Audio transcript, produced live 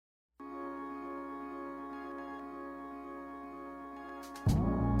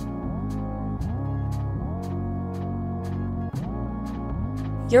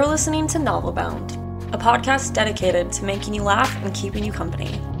You're listening to Novelbound, a podcast dedicated to making you laugh and keeping you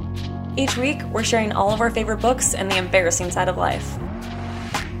company. Each week, we're sharing all of our favorite books and the embarrassing side of life.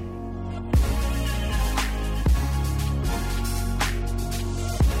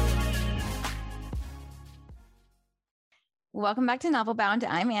 Welcome back to Novelbound.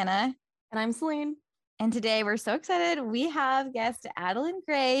 I'm Anna. And I'm Celine. And today we're so excited. We have guest Adeline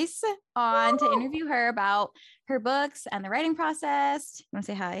Grace on to interview her about her books and the writing process. You want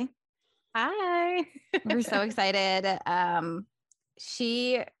to say hi? Hi. We're so excited.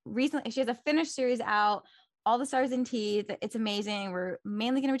 She has a finished series out, All the Stars and Teeth. It's amazing. We're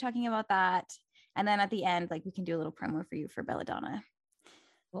mainly going to be talking about that. And then at the end, we can do a little promo for you for Belladonna.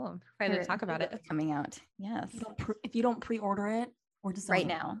 Cool. I'm excited to talk about it. Coming out. Yes. If you don't pre-order it, or just right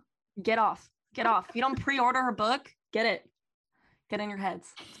now, get off. Get off. If you don't pre-order her book, get it. Get in your heads.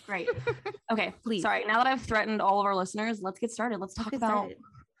 It's great. Okay, please. Sorry. Now that I've threatened all of our listeners, let's get started. Let's talk about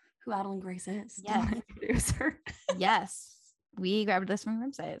who Adeline Grace is. Yes. Introduce her. Yes. We grabbed this from the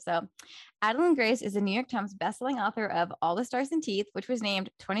website. So Adeline Grace is the New York Times bestselling author of All the Stars and Teeth, which was named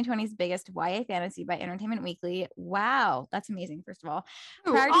 2020's biggest YA fantasy by Entertainment Weekly. Wow. That's amazing. First of all,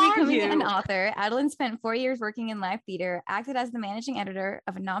 prior to becoming an author, Adeline spent 4 years working in live theater, acted as the managing editor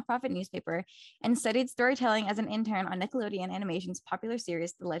of a nonprofit newspaper, and studied storytelling as an intern on Nickelodeon Animation's popular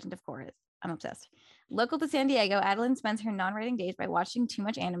series, The Legend of Korra. I'm obsessed. Local to San Diego, Adeline spends her non-writing days by watching too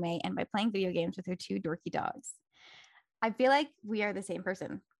much anime and by playing video games with her two dorky dogs. I feel like we are the same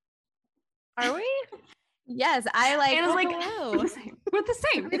person. Are we? Yes, I like. Anna's like, hello. We're the same. We're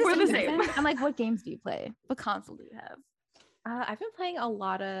the same. I'm like, what games do you play? What console do you have? I've been playing a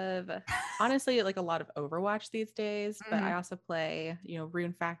lot of Overwatch these days, but I also play,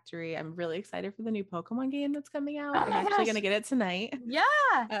 Rune Factory. I'm really excited for the new Pokemon game that's coming out. I'm actually going to get it tonight. Yeah.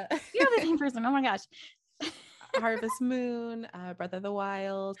 You're the same person. Oh my gosh. Harvest Moon, Breath of the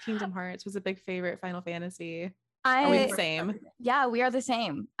Wild, Kingdom Hearts was a big favorite. Final Fantasy. Are we the same? Yeah, we are the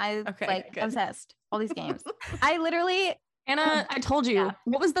same. Obsessed. All these games. I literally, Anna, I told you. Yeah.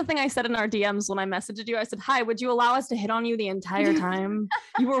 What was the thing I said in our DMs when I messaged you? I said, "Hi, would you allow us to hit on you the entire time?"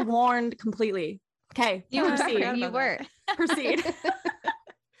 You were warned completely. Okay, you were. Proceed.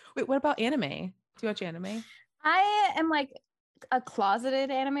 Wait, what about anime? Do you watch anime? I am like a closeted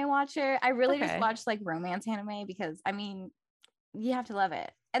anime watcher. I really just watch romance anime because you have to love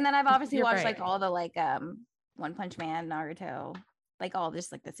it. And then I've obviously watched all the One Punch Man, Naruto, all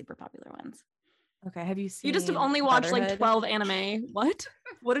just the super popular ones. Okay. Have you seen? You just have only watched 12 anime. What?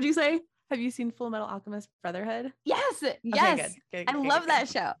 What did you say? Have you seen Full Metal Alchemist Brotherhood? Yes. Okay, yes. Good, I love that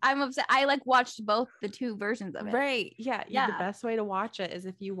show. I'm obsessed. I watched both the two versions of it. Right. Yeah. The best way to watch it is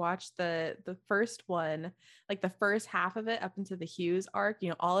if you watch the first one, the first half of it up into the Hughes arc.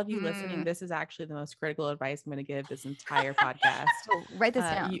 All of you listening, this is actually the most critical advice I'm going to give this entire podcast. Write this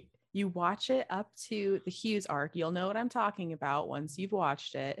down. You watch it up to the Hughes arc. You'll know what I'm talking about once you've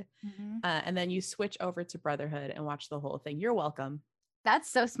watched it. And then you switch over to Brotherhood and watch the whole thing. You're welcome.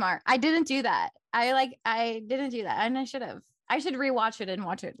 That's so smart. I didn't do that. I didn't do that. And I should have. I should rewatch it and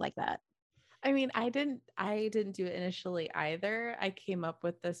watch it like that. I didn't do it initially either. I came up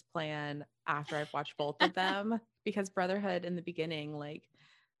with this plan after I've watched both of them because Brotherhood in the beginning,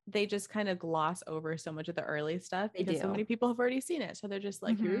 they just kind of gloss over so much of the early stuff because so many people have already seen it. So they're just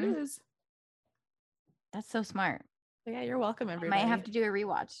here it is. That's so smart. So yeah, you're welcome, everybody. I might have to do a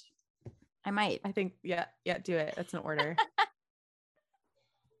rewatch. I might. I think, yeah, do it. That's an order.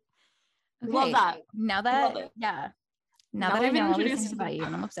 Okay. Love that. Now that I've know all these things about you,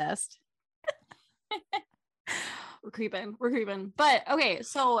 I'm obsessed. We're creeping. But okay,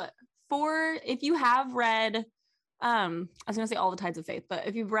 so if you have read, I was gonna say All the Tides of Faith, but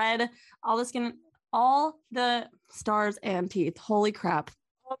if you've read All the Stars and Teeth, holy crap.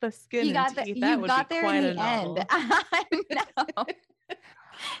 All the Skin you got and Teeth, you got there in the end. I know.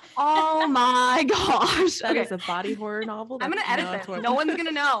 Oh my gosh. That is a body horror novel. I'm going to edit this. No one's going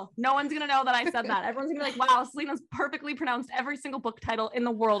to know. No one's going to know that I said that. Everyone's going to be like, wow, Selena's perfectly pronounced every single book title in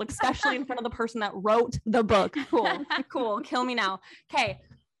the world, especially in front of the person that wrote the book. Cool. Kill me now. Okay.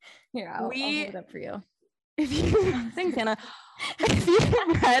 Here, I'll hold it up for you. Thanks, Hannah. If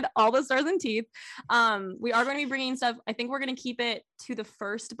you've read All the Stars and Teeth, we are going to be bringing stuff. I think we're going to keep it to the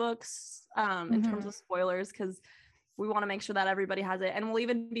first books in terms of spoilers because we want to make sure that everybody has it. And we'll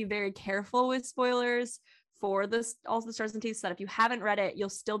even be very careful with spoilers for this All the Stars and Teeth, so that if you haven't read it, you'll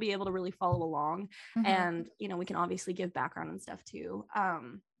still be able to really follow along. And, we can obviously give background and stuff too.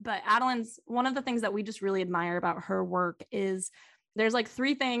 But Adeline's, one of the things that we just really admire about her work is there's like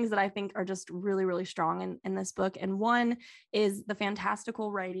three things that I think are just really, really strong in this book. And one is the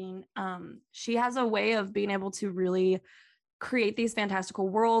fantastical writing. She has a way of being able to really create these fantastical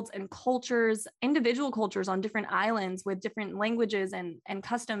worlds and cultures, individual cultures on different islands with different languages and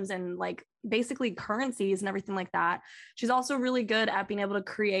customs and like basically currencies and everything like that. She's also really good at being able to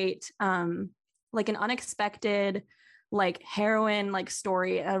create like an unexpected like heroine like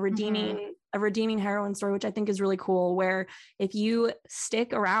story, a redeeming heroine story, which I think is really cool, where if you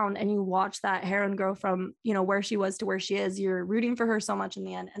stick around and you watch that heroine grow from, you know, where she was to where she is, you're rooting for her so much in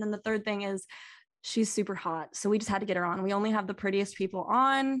the end. And then the third thing is she's super hot. So we just had to get her on. We only have the prettiest people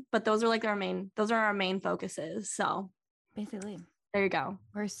on, but those are like our main focuses. So basically, there you go.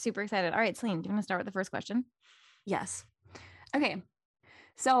 We're super excited. All right, Celine, do you want to start with the first question? Yes. Okay.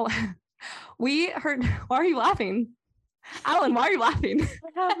 So we heard, why are you laughing? Alan, why are you laughing?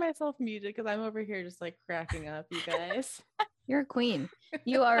 I have myself muted because I'm over here just like cracking up, you guys. You're a queen.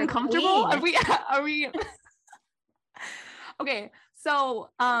 You are uncomfortable. Queen. Are we okay, so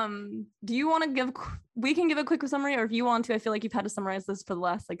do you want to we can give a quick summary, or if you want to, I feel like you've had to summarize this for the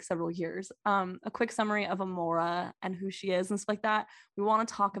last like several years, a quick summary of Amora and who she is and stuff like that. We want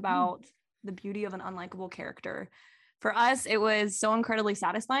to talk about the beauty of an unlikable character. For us, it was so incredibly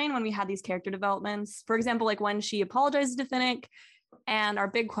satisfying when we had these character developments. For example, like when she apologized to Finnick, and our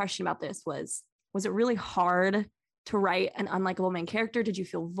big question about this was it really hard to write an unlikable main character? Did you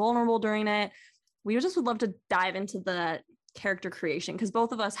feel vulnerable during it? We just would love to dive into the character creation, because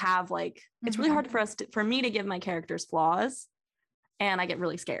both of us have like, it's really hard for me to give my characters flaws, and I get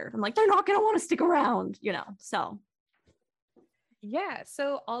really scared. I'm like, they're not going to want to stick around, you know? So yeah,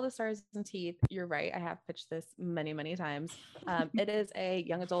 so All the Stars and Teeth, you're right. I have pitched this many, many times. It is a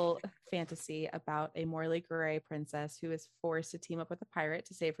young adult fantasy about a morally gray princess who is forced to team up with a pirate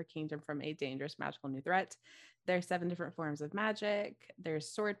to save her kingdom from a dangerous magical new threat. There's 7 different forms of magic. There's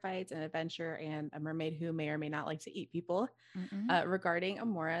sword fights and adventure, and a mermaid who may or may not like to eat people. Regarding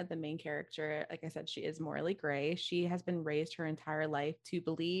Amora, the main character, like I said, she is morally gray. She has been raised her entire life to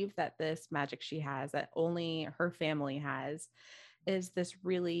believe that this magic she has, that only her family has, is this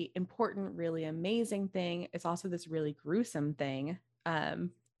really important, really amazing thing. It's also this really gruesome thing.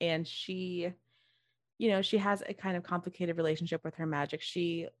 And she, you know, she has a kind of complicated relationship with her magic.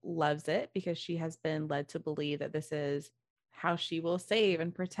 She loves it because she has been led to believe that this is how she will save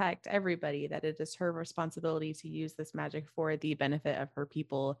and protect everybody, that it is her responsibility to use this magic for the benefit of her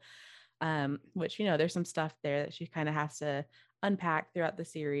people. Which, you know, there's some stuff there that she kind of has to unpack throughout the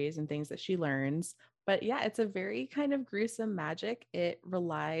series and things that she learns. But yeah, it's a very kind of gruesome magic. It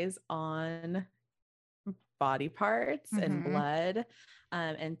relies on body parts and blood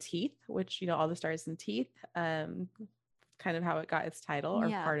and teeth, which, you know, All the Stars and Teeth, kind of how it got its title, or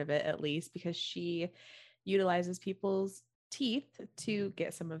part of it at least, because she utilizes people's teeth to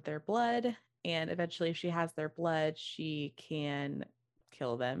get some of their blood. And eventually, if she has their blood, she can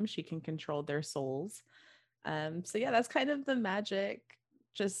kill them. She can control their souls. So yeah, that's kind of the magic,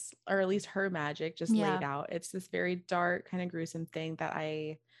 just, or at least her magic, just laid out. It's this very dark, kind of gruesome thing that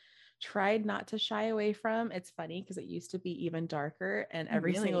I tried not to shy away from. It's funny because it used to be even darker, and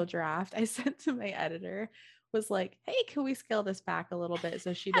every single draft I sent to my editor was like, hey, can we scale this back a little bit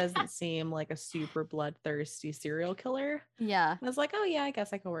so she doesn't seem like a super bloodthirsty serial killer? Yeah. And I was like, oh yeah, I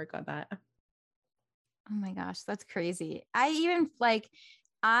guess I can work on that. Oh my gosh, that's crazy.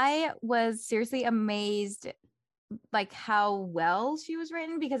 I was seriously amazed like how well she was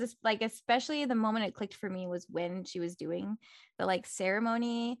written, because it's like, especially the moment it clicked for me was when she was doing the like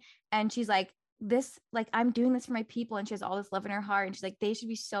ceremony, and she's like, this, like, I'm doing this for my people, and she has all this love in her heart, and she's like, they should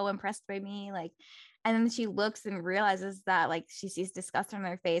be so impressed by me, like, and then she looks and realizes that like she sees disgust on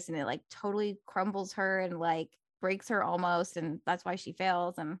their face, and it like totally crumbles her and like breaks her almost, and that's why she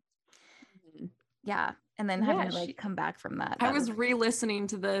fails. And yeah, and then having to like come back from that. I was re-listening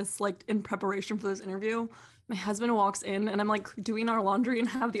to this like in preparation for this interview. My husband walks in and I'm like doing our laundry and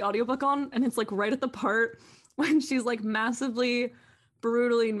have the audiobook on, and it's like right at the part when she's like massively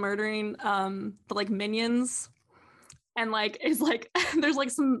brutally murdering the like minions, and like is like there's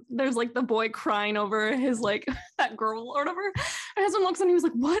like the boy crying over his like that girl or whatever. My husband looks and he was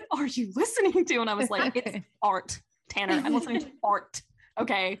like, what are you listening to? And I was like, it's art, Tanner. I'm listening to art.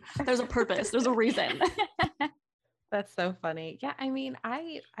 Okay, there's a purpose, there's a reason. That's so funny. Yeah, I mean,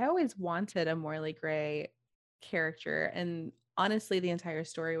 I always wanted a morally gray character, and honestly the entire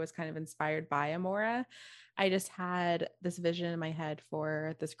story was kind of inspired by Amora. I just had this vision in my head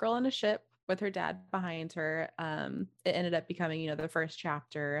for this girl on a ship with her dad behind her. It ended up becoming, you know, the first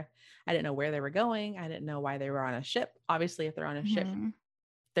chapter. I didn't know where they were going. I didn't know why they were on a ship. Obviously, if they're on a ship,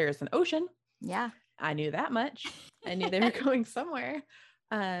 there's an ocean. Yeah. I knew that much. I knew they were going somewhere.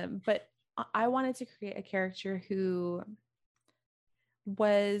 But I wanted to create a character who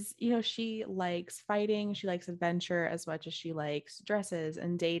was, she likes fighting, she likes adventure as much as she likes dresses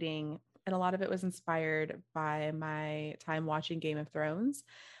and dating. And a lot of it was inspired by my time watching Game of Thrones.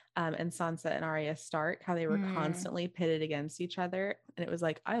 And Sansa and Arya Stark, how they were constantly pitted against each other. And it was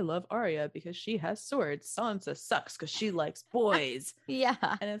like, I love Arya because she has swords. Sansa sucks because she likes boys. Yeah.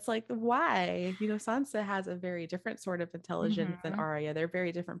 And it's like, why? Sansa has a very different sort of intelligence than Arya. They're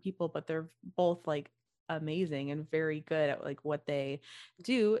very different people, but they're both like amazing and very good at like what they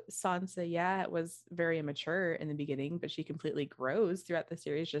do. Sansa, yeah, it was very immature in the beginning, but she completely grows throughout the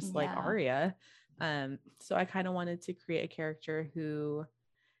series, just like Arya. So I kind of wanted to create a character who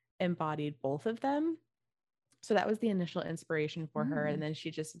embodied both of them. So that was the initial inspiration for her. And then she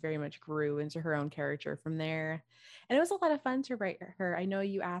just very much grew into her own character from there. And it was a lot of fun to write her. I know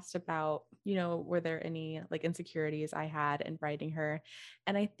you asked about, were there any like insecurities I had in writing her?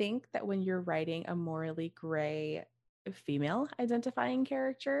 And I think that when you're writing a morally gray female identifying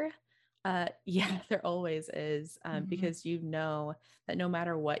character, there always is, because that no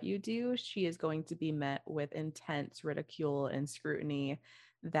matter what you do, she is going to be met with intense ridicule and scrutiny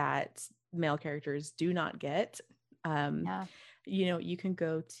that male characters do not get. You can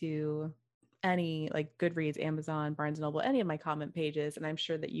go to any like Goodreads, Amazon, Barnes and Noble, any of my comment pages, and I'm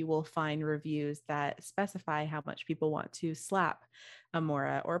sure that you will find reviews that specify how much people want to slap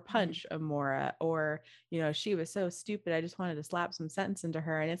Amora or punch Amora, or she was so stupid, I just wanted to slap some sense into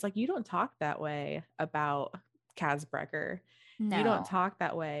her. And it's like, you don't talk that way about Kazbrecker. No. You don't talk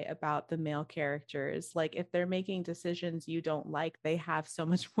that way about the male characters. Like, if they're making decisions you don't like, they have so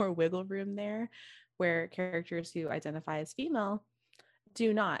much more wiggle room there, where characters who identify as female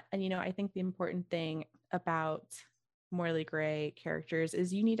do not. And, I think the important thing about morally gray characters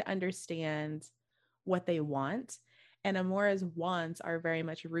is you need to understand what they want. And Amora's wants are very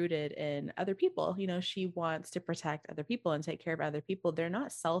much rooted in other people. She wants to protect other people and take care of other people. They're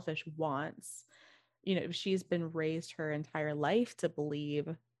not selfish wants. She's been raised her entire life to believe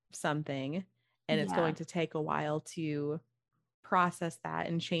something, and it's going to take a while to process that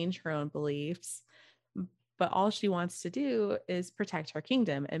and change her own beliefs. But all she wants to do is protect her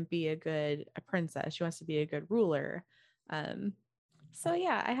kingdom and be a princess. She wants to be a good ruler. So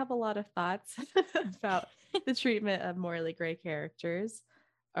yeah, I have a lot of thoughts about the treatment of morally gray characters,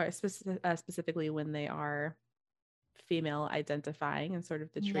 or specifically when they are female identifying and sort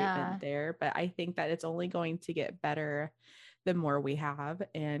of the treatment there. But I think that it's only going to get better the more we have.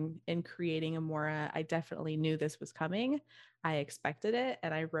 And in creating Amora, I definitely knew this was coming. I expected it,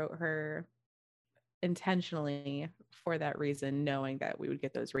 and I wrote her intentionally for that reason, knowing that we would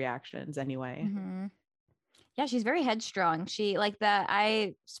get those reactions anyway. Yeah, she's very headstrong. She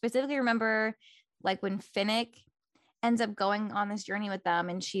I specifically remember like when Finnick ends up going on this journey with them,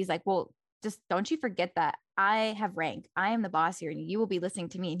 and she's like, well, just don't you forget that I have rank. I am the boss here, and you will be listening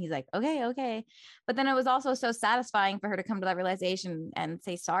to me. And he's like, okay. But then it was also so satisfying for her to come to that realization and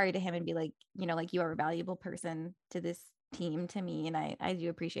say sorry to him and be like, like, you are a valuable person to this team, to me. And I do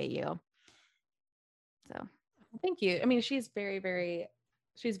appreciate you. So thank you. I mean, she's very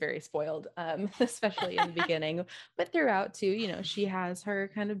spoiled, especially in the beginning, but throughout too. She has her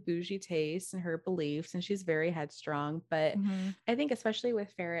kind of bougie tastes and her beliefs, and she's very headstrong. But I think especially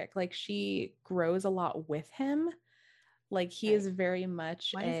with Ferric, like, she grows a lot with him. Like, he is very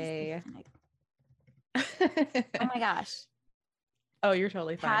much oh my gosh. Oh, you're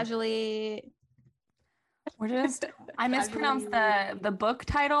totally fine. Casually. I mispronounced the book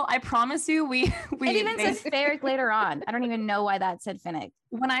title. I promise you, it even says Ferric later on. I don't even know why that said Finnick.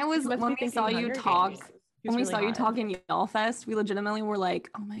 When we saw you talk in Yellfest, we legitimately were like,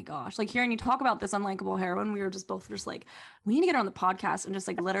 oh my gosh, like, hearing you talk about this unlikable heroine, we were just both like, we need to get her on the podcast and just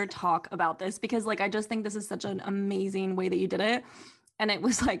like let her talk about this, because like I just think this is such an amazing way that you did it. And it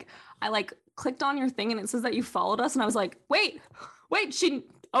was like, I like clicked on your thing and it says that you followed us, and I was like, wait,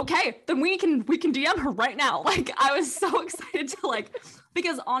 okay, then we can DM her right now. Like, I was so excited to like,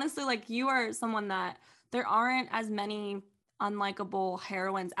 because honestly, like, you are someone that there aren't as many unlikable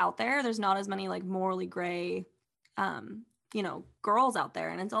heroines out there. There's not as many like morally gray, girls out there.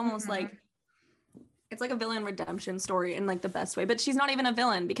 And it's almost like, it's like a villain redemption story in like the best way, but she's not even a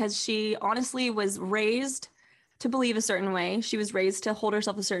villain, because she honestly was raised to believe a certain way. She was raised to hold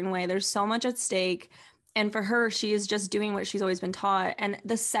herself a certain way. There's so much at stake. And for her, she is just doing what she's always been taught. And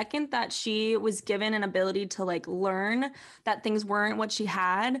the second that she was given an ability to like learn that things weren't what she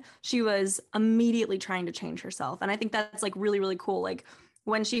had, she was immediately trying to change herself. And I think that's like really, really cool. Like,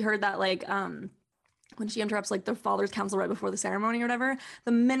 when she heard that like when she interrupts like the father's council right before the ceremony or whatever,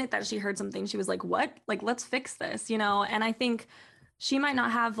 the minute that she heard something, she was like, what? Like, let's fix this, you know? And I think she might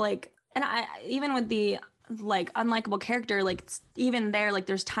not have like, and I, even with the like unlikable character, like even there, like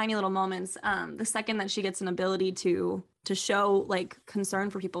there's tiny little moments. The second that she gets an ability to show like concern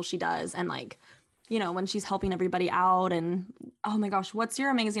for people, she does. And like, you know, when she's helping everybody out and oh my gosh, what's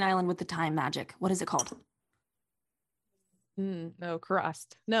your amazing island with the time magic? What is it called? No,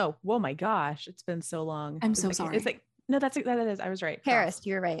 Crust. No. Oh my gosh. It's been so long. I'm so sorry. It's like, no, that is. I was right. Paris,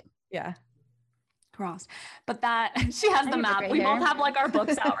 you're right. Yeah. Crossed. But that she has the map. We both have like our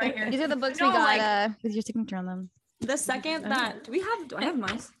books out right here. These are the books we got with your signature on them. The second that do I have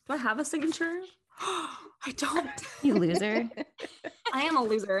mine? Do I have a signature? I don't. You loser. I am a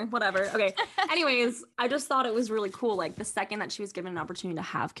loser. Whatever. Okay. Anyways, I just thought it was really cool. Like the second that she was given an opportunity to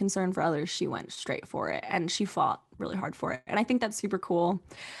have concern for others, she went straight for it and she fought really hard for it. And I think that's super cool.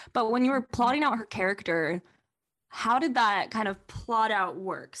 But when you were plotting out her character, how did that kind of plot out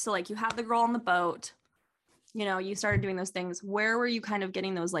work? So like you have the girl on the boat, you know, you started doing those things. Where were you kind of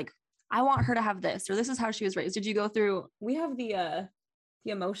getting those like, I want her to have this, or this is how she was raised? Did you go through, we have the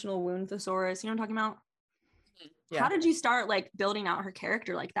emotional wound thesaurus, you know what I'm talking about? Yeah. How did you start like building out her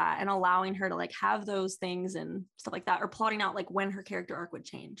character like that and allowing her to like have those things and stuff like that, or plotting out like when her character arc would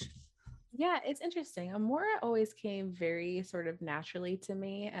change? Yeah, it's interesting. Amora always came very sort of naturally to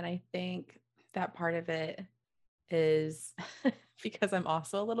me. And I think that part of it is because I'm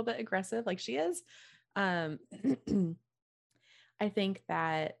also a little bit aggressive like she is. I think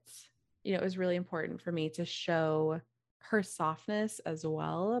that, you know, it was really important for me to show her softness as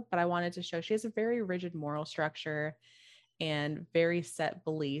well, but I wanted to show she has a very rigid moral structure and very set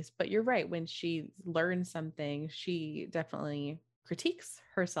beliefs. But you're right, when she learns something, she definitely critiques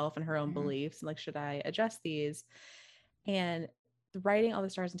herself and her own beliefs and like, should I adjust these? And writing All the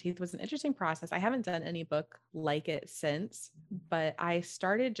Stars and Teeth was an interesting process. I haven't done any book like it since, but I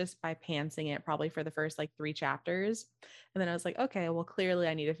started just by pantsing it probably for the first like 3 chapters. And then I was like, okay, well, clearly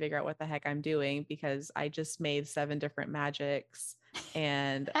I need to figure out what the heck I'm doing because I just made 7 different magics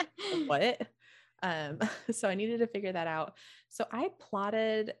and what? So I needed to figure that out. So I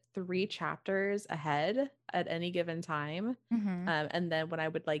plotted 3 chapters ahead at any given time. And then when I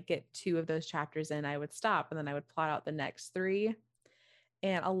would like get 2 of those chapters in, I would stop and then I would plot out the next 3.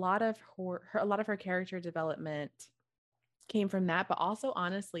 And a lot of her character development came from that, but also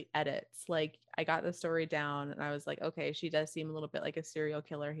honestly edits. Like I got the story down and I was like, okay, she does seem a little bit like a serial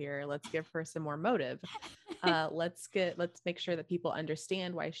killer here. Let's give her some more motive. Let's make sure that people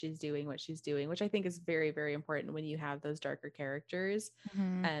understand why she's doing what she's doing, which I think is very, very important when you have those darker characters.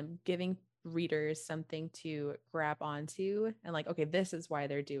 Giving readers something to grab onto and like, okay, this is why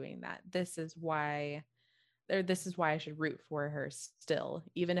they're doing that. This is why I should root for her still.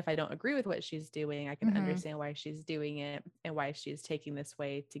 Even if I don't agree with what she's doing, I can understand why she's doing it and why she's taking this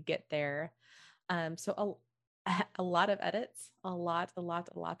way to get there. So a lot of edits, a lot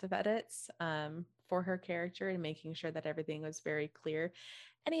of edits for her character and making sure that everything was very clear.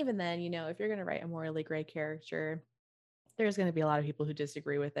 And even then, you know, if you're going to write a morally gray character, there's going to be a lot of people who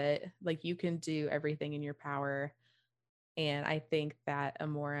disagree with it. Like you can do everything in your power. And I think that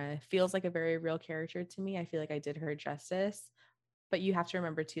Amora feels like a very real character to me. I feel like I did her justice, but you have to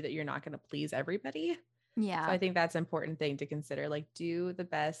remember too, that you're not going to please everybody. Yeah. So I think that's an important thing to consider. Like do the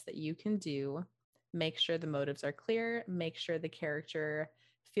best that you can do. Make sure the motives are clear. Make sure the character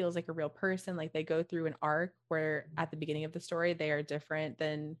feels like a real person. Like they go through an arc where at the beginning of the story, they are different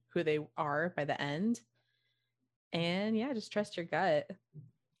than who they are by the end. And yeah, just trust your gut.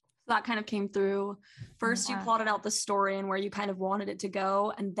 That kind of came through. First, you plotted out the story and where you kind of wanted it to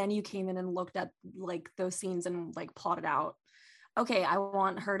go, and then you came in and looked at like those scenes and like plotted out, okay, I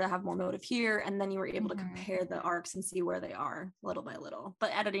want her to have more motive here, and then you were able to compare the arcs and see where they are little by little.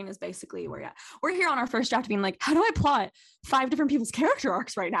 But editing is basically where we're here on our first draft being like, how do I plot 5 different people's character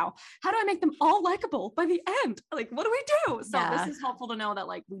arcs right now? How do I make them all likable by the end? Like, what do we do? So this is helpful to know that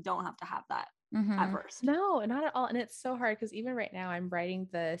like we don't have to have that at first. No, not at all. And it's so hard because even right now I'm writing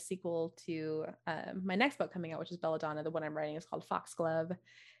the sequel to my next book coming out, which is Belladonna. The one I'm writing is called Foxglove.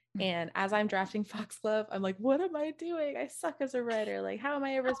 And as I'm drafting Foxglove, I'm like, what am I doing? I suck as a writer. Like, how am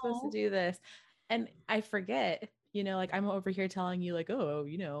I ever supposed to do this? And I forget, you know, like I'm over here telling you like, oh,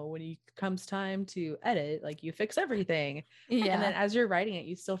 you know, when it comes time to edit, like you fix everything. Yeah. And then as you're writing it,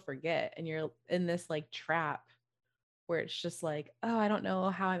 you still forget. And you're in this like trap where it's just like, oh, I don't know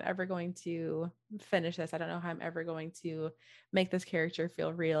how I'm ever going to finish this. I don't know how I'm ever going to make this character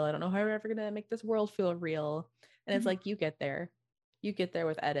feel real. I don't know how I'm ever going to make this world feel real. And it's like, you get there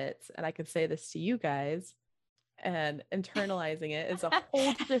with edits. And I could say this to you guys, and internalizing it is a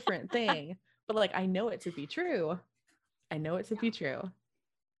whole different thing. but like, I know it to be true. I know it to be true.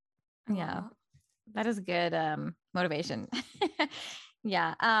 Yeah. That is good motivation.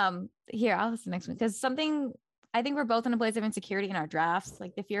 Yeah. Here, I'll listen to the next one because something I think we're both in a place of insecurity in our drafts,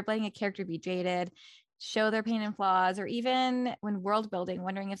 like the fear of letting a character be jaded, show their pain and flaws, or even when world building,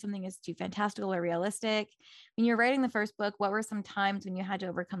 wondering if something is too fantastical or realistic. When you're writing the first book, what were some times when you had to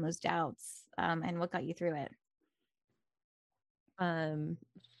overcome those doubts, and what got you through it?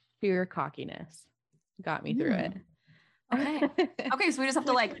 Fear, cockiness got me through it. Okay. Okay. So we just have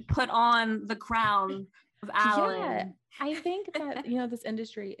to like put on the crown of Adeline. Yeah, I think that, you know, this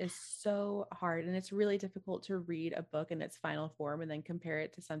industry is so hard and it's really difficult to read a book in its final form and then compare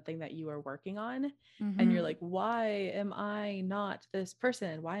it to something that you are working on. And you're like, why am I not this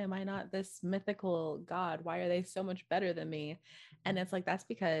person? Why am I not this mythical god? Why are they so much better than me? And it's like, that's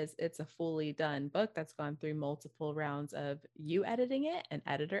because it's a fully done book that's gone through multiple rounds of you editing it, an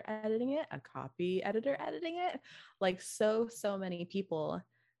editor editing it, a copy editor editing it, like so many people.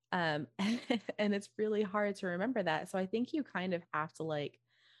 And it's really hard to remember that. So I think you kind of have to like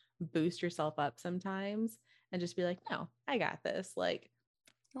boost yourself up sometimes and just be like, no, I got this. Like,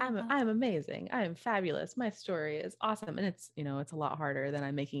 I'm amazing. I am fabulous. My story is awesome. And it's, you know, it's a lot harder than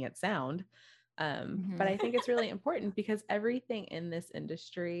I'm making it sound. But I think it's really important because everything in this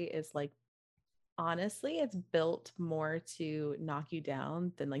industry is like, honestly, it's built more to knock you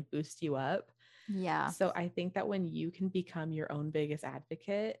down than like boost you up. Yeah. So I think that when you can become your own biggest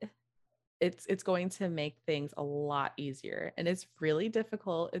advocate, it's going to make things a lot easier. And it's really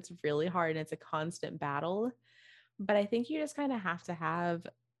difficult. It's really hard. And it's a constant battle. But I think you just kind of have to have,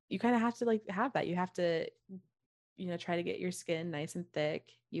 you kind of have to like have that. You have to, you know, try to get your skin nice and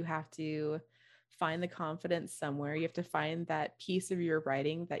thick. You have to find the confidence somewhere. You have to find that piece of your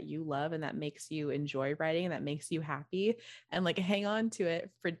writing that you love and that makes you enjoy writing and that makes you happy, and like hang on to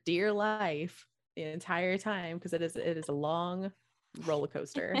it for dear life the entire time, because it is a long roller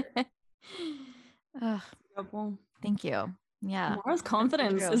coaster. Thank you. Yeah. Laura's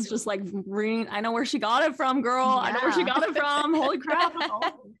confidence is just like ringing. I know where she got it from, girl. Yeah. I know where she got it from. Holy crap.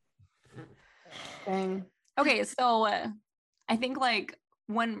 Dang. Okay, so I think like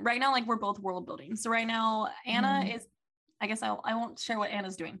when right now, like we're both world building. So right now, Anna is, I guess I won't share what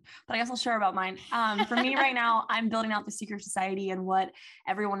Anna's doing, but I guess I'll share about mine. For me right now, I'm building out the secret society and what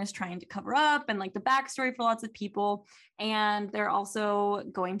everyone is trying to cover up and like the backstory for lots of people. And they're also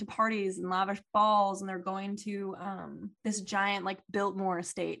going to parties and lavish balls, and they're going to this giant like Biltmore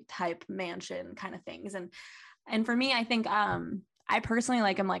estate type mansion kind of things. And for me, I think I personally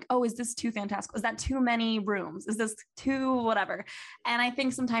like, I'm like, oh, is this too fantastical? Is that too many rooms? Is this too whatever? And I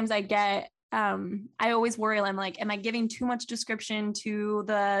think sometimes I get I always worry, I'm like, am I giving too much description to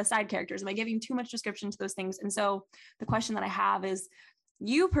the side characters? Am I giving too much description to those things? And so the question that I have is,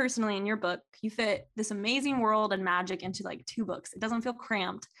 you personally in your book, you fit this amazing world and magic into like 2 books. It doesn't feel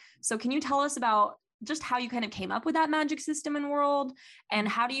cramped. So can you tell us about just how you kind of came up with that magic system and world, and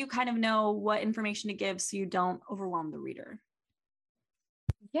how do you kind of know what information to give so you don't overwhelm the reader?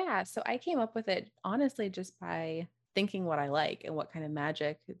 Yeah, so I came up with it honestly just by thinking what I like and what kind of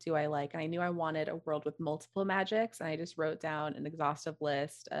magic do I like. And I knew I wanted a world with multiple magics. And I just wrote down an exhaustive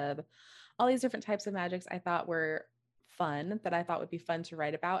list of all these different types of magics I thought were fun, that I thought would be fun to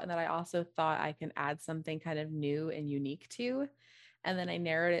write about, and that I also thought I can add something kind of new and unique to. And then I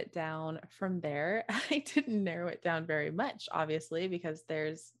narrowed it down from there. I didn't narrow it down very much, obviously, because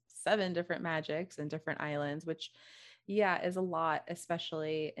there's 7 different magics and different islands, which is a lot,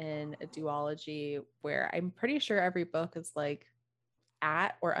 especially in a duology where I'm pretty sure every book is like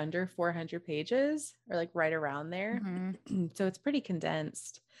at or under 400 pages or like right around there. So it's pretty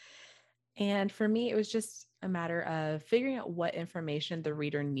condensed. And for me, it was just a matter of figuring out what information the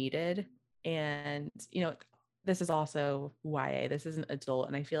reader needed. And, you know, this is also YA. This isn't adult.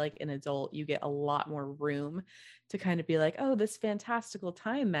 And I feel like in adult, you get a lot more room to kind of be like, oh, this fantastical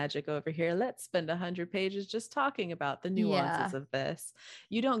time magic over here. Let's spend 100 pages just talking about the nuances of this.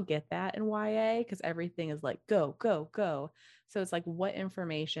 You don't get that in YA because everything is like, go, go, go. So it's like, what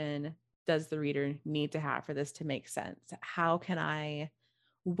information does the reader need to have for this to make sense? How can I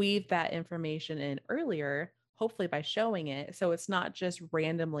weave that information in earlier, hopefully by showing it, so it's not just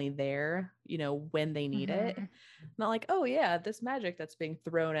randomly there, you know, when they need it. Not like, oh yeah, this magic that's being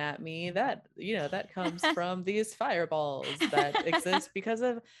thrown at me, that, you know, that comes from these fireballs that exist because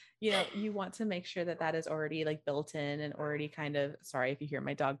of, you know, you want to make sure that that is already like built in and already kind of, sorry if you hear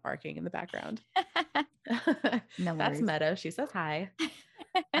my dog barking in the background. No, that's Meadow, she says hi.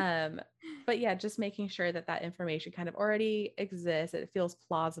 But yeah, just making sure that that information kind of already exists, it feels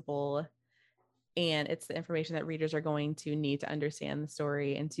plausible, And it's the information that readers are going to need to understand the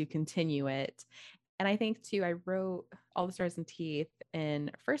story and to continue it. And I think too, I wrote All the Stars and Teeth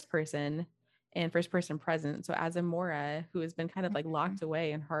in first person and first person present. So as Amora, who has been kind of like locked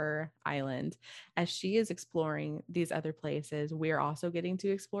away in her island, as she is exploring these other places, we are also getting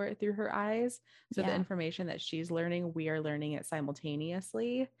to explore it through her eyes. So the information that she's learning, we are learning it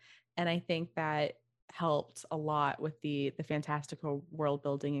simultaneously. And I think that helped a lot with the fantastical world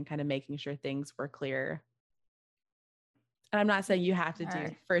building and kind of making sure things were clear. And I'm not saying you have to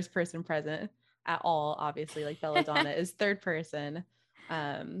do first person present at all. Obviously, like Belladonna is third person.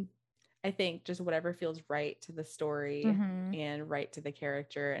 I think just whatever feels right to the story and right to the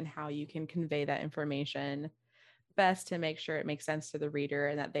character and how you can convey that information best to make sure it makes sense to the reader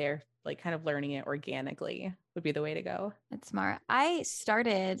and that they're like kind of learning it organically would be the way to go. That's smart. I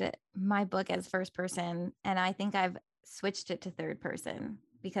started my book as first person and I think I've switched it to third person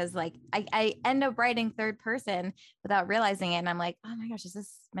because like I end up writing third person without realizing it. And I'm like, oh my gosh, is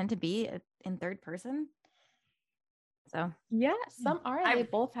this meant to be in third person? So yeah, some are. They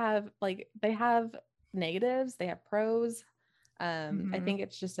both have like, they have negatives, they have pros. I think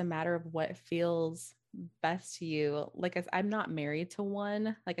it's just a matter of what feels best to you. Like I'm not married to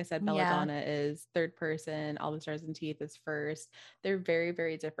one. Like I said, Belladonna is third person, All the Stars and Teeth is first. They're very,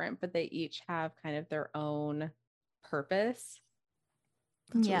 very different, but they each have kind of their own purpose.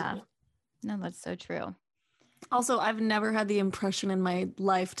 That's really cool. No, that's so true. Also, I've never had the impression in my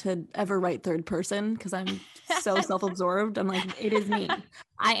life to ever write third person because I'm so self-absorbed. I'm like, it is me.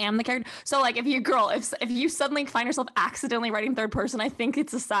 I am the character. So like if you suddenly find yourself accidentally writing third person, I think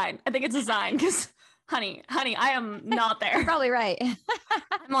it's a sign. I think it's a sign because honey, I am not there. You're probably right.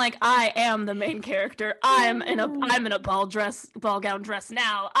 I'm like, I am the main character. I'm in a ball gown dress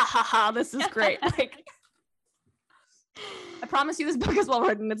now. Ah ha ha, this is great. Like I promise you this book is well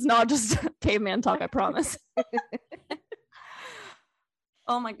written. It's not just caveman talk, I promise.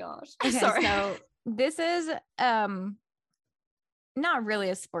 Oh my gosh. Okay, sorry. So this is not really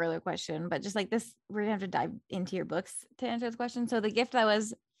a spoiler question, but just like this, we're gonna have to dive into your books to answer this question. So the gift that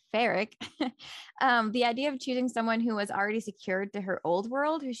was Ferric, the idea of choosing someone who was already secured to her old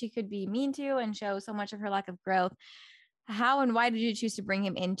world, who she could be mean to and show so much of her lack of growth. How and why did you choose to bring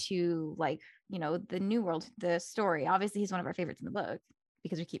him into like, you know, the new world, the story? Obviously he's one of our favorites in the book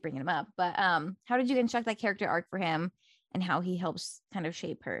because we keep bringing him up, but how did you construct that character arc for him and how he helps kind of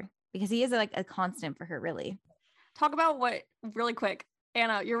shape her? Because he is like a constant for her, really. Talk about really quick,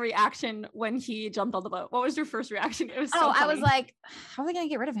 Anna, your reaction when he jumped on the boat. What was your first reaction? It was so funny. I was like, how are they going to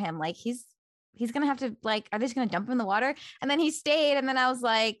get rid of him? Like he's going to have to like, are they just going to dump him in the water? And then he stayed. And then I was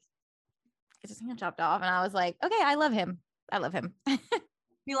like, it's just going to chopped off. And I was like, okay, I love him. We love him.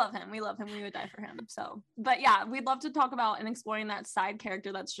 We love him. We would die for him. So, but yeah, we'd love to talk about and exploring that side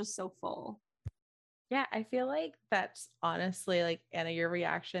character that's just so full. Yeah, I feel like that's honestly like, Anna, your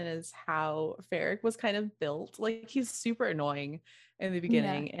reaction is how Ferric was kind of built. Like he's super annoying in the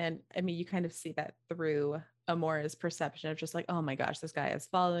beginning. Yeah. And I mean, you kind of see that through Amora's perception of just like, oh my gosh, this guy is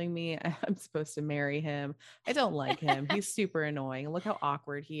following me. I'm supposed to marry him. I don't like him. He's super annoying. Look how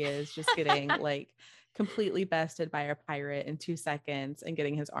awkward he is, just getting like completely bested by a pirate in 2 seconds and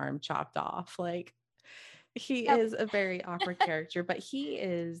getting his arm chopped off. Like he is a very awkward character, but he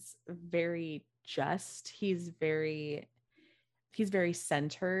is very just. He's very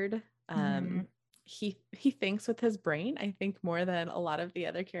centered. He thinks with his brain, I think, more than a lot of the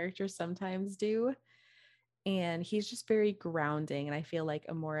other characters sometimes do. And he's just very grounding. And I feel like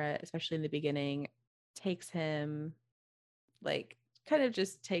Amora, especially in the beginning, takes him like kind of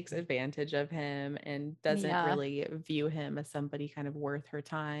just takes advantage of him and doesn't really view him as somebody kind of worth her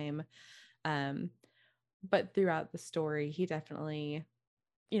time. But throughout the story, he definitely,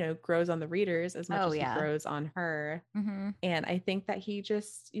 you know, grows on the readers as much as he grows on her. And I think that he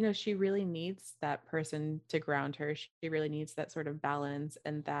just, you know, she really needs that person to ground her. She really needs that sort of balance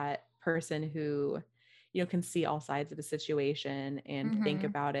and that person who, you know, can see all sides of a situation and think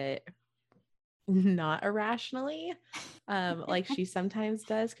about it not irrationally, like she sometimes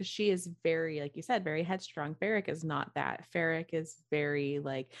does, because she is very, like you said, very headstrong. Ferric is not that. Ferric is very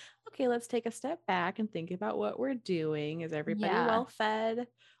like, okay, let's take a step back and think about what we're doing. Is everybody well fed?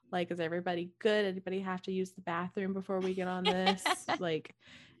 Like, is everybody good? Anybody have to use the bathroom before we get on this? Like,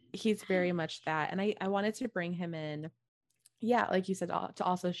 he's very much that. And I wanted to bring him in, like you said, to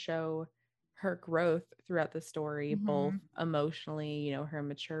also show her growth throughout the story, both emotionally, you know, her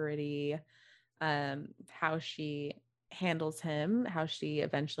maturity, how she handles him, how she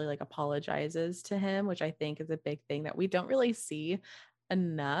eventually like apologizes to him, which I think is a big thing that we don't really see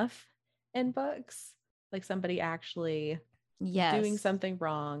enough in books. Like somebody actually doing something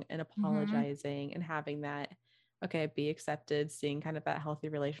wrong and Mm-hmm. apologizing and having that, okay, be accepted, seeing kind of that healthy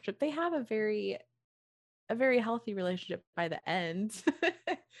relationship. They have a very healthy relationship by the end,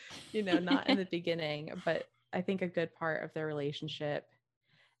 not in the beginning, but I think a good part of their relationship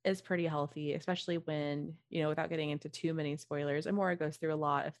is pretty healthy, especially when, without getting into too many spoilers, Amora goes through a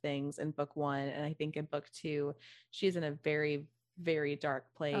lot of things in book 1. And I think in book 2, she's in a very, very dark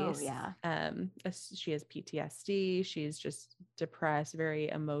place. Oh, yeah. She has PTSD. She's just depressed, very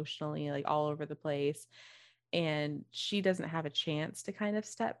emotionally, like all over the place. And she doesn't have a chance to kind of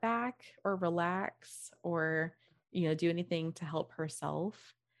step back or relax or, do anything to help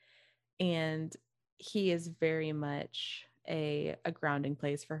herself. And he is very much a grounding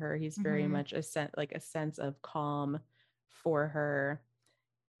place for her. He's very much a sense of calm for her.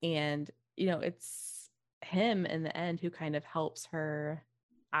 And, it's him in the end who kind of helps her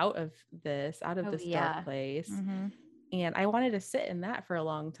out of this dark place. Mm-hmm. And I wanted to sit in that for a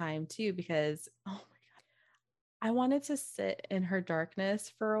long time too, because, oh my God, I wanted to sit in her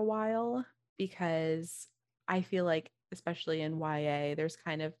darkness for a while, because I feel like, especially in YA, there's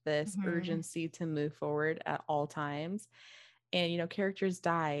kind of this urgency to move forward at all times. And, characters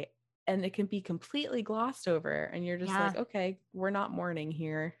die and it can be completely glossed over. And you're just like, okay, we're not mourning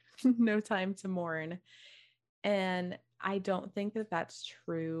here. No time to mourn. And I don't think that that's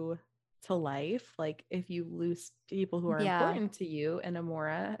true to life. Like, if you lose people who are important to you, and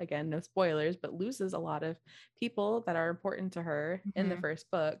Amora, again, no spoilers, but loses a lot of people that are important to her in the first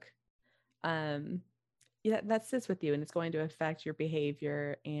book, that sits with you and it's going to affect your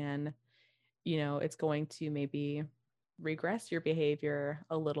behavior, and it's going to maybe regress your behavior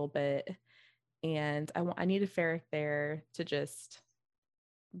a little bit. And I need a Ferric there to just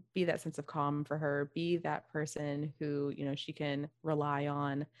be that sense of calm for her, be that person who, she can rely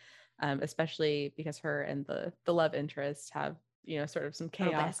on, especially because her and the love interest have, sort of some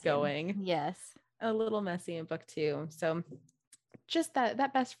chaos going. Yes. A little messy in book 2. So just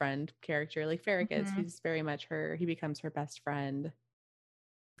that best friend character, like Ferric is, he's very much he becomes her best friend.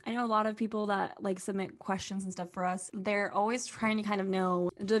 I know a lot of people that like submit questions and stuff for us. They're always trying to kind of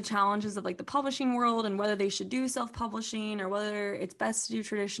know the challenges of like the publishing world and whether they should do self-publishing or whether it's best to do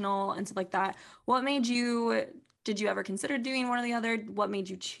traditional and stuff like that. Did you ever consider doing one or the other? What made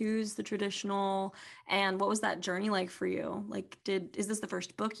you choose the traditional? And what was that journey like for you? Like, is this the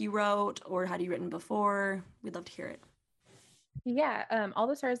first book you wrote, or had you written before? We'd love to hear it. Yeah, All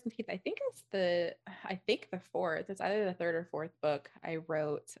the Stars and Teeth, I think the fourth. It's either the third or fourth book I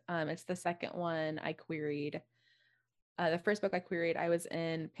wrote. It's the second one I queried. The first book I queried, I was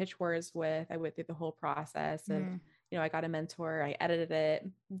in pitch wars with. I went through the whole process of, I got a mentor, I edited it,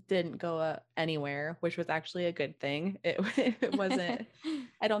 didn't go anywhere, which was actually a good thing. It wasn't,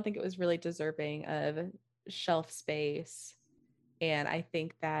 I don't think it was really deserving of shelf space. And I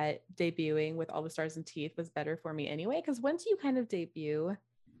think that debuting with All the Stars and Teeth was better for me anyway, because once you kind of debut,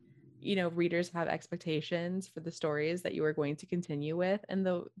 readers have expectations for the stories that you are going to continue with. And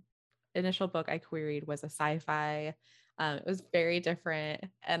the initial book I queried was a sci-fi. It was very different.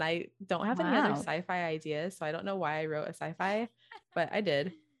 And I don't have any other sci-fi ideas, so I don't know why I wrote a sci-fi, but I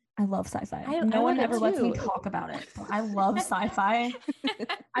did. I love sci-fi. No one ever lets me talk about it. I love sci-fi.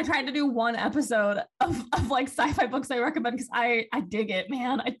 I tried to do one episode of like sci-fi books I recommend because I dig it,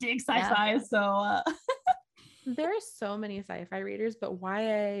 man. I dig sci-fi. So there are so many sci-fi readers, but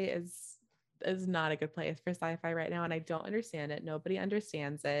YA is not a good place for sci-fi right now, and I don't understand it. Nobody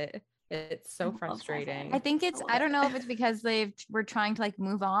understands it. It's so frustrating. I think I don't know if it's because we're trying to like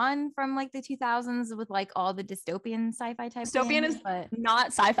move on from like the 2000s with like all the dystopian sci-fi type dystopian things, is but not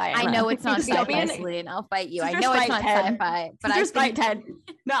sci-fi. I know it's not sci-fi, Celine. I'll fight you. I know it's not sci-fi, but I think Ted.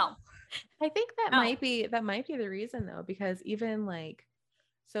 No. I think that might be the reason though, because even like,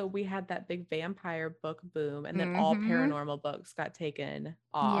 so we had that big vampire book boom, and then all paranormal books got taken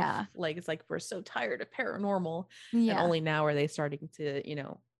off. Yeah. Like, it's like, we're so tired of paranormal. Yeah. And only now are they starting to,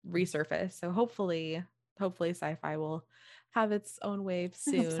 resurface. So hopefully sci-fi will have its own wave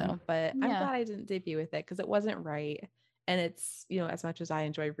soon. But I'm glad I didn't debut with it because it wasn't right. And it's, as much as I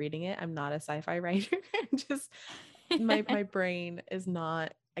enjoy reading it, I'm not a sci-fi writer. Just my brain is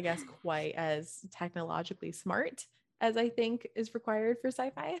not, I guess, quite as technologically smart as I think is required for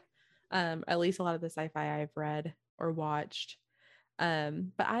sci-fi. At least a lot of the sci-fi I've read or watched.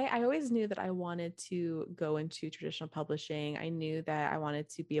 But I always knew that I wanted to go into traditional publishing. I knew that I wanted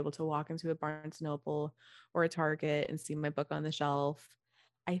to be able to walk into a Barnes & Noble or a Target and see my book on the shelf.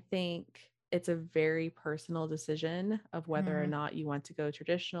 I think it's a very personal decision of whether or not you want to go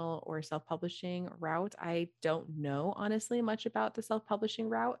traditional or self-publishing route. I don't know, honestly, much about the self-publishing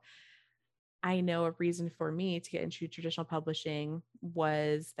route. I know a reason for me to get into traditional publishing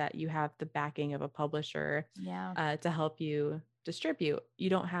was that you have the backing of a publisher to help you distribute. You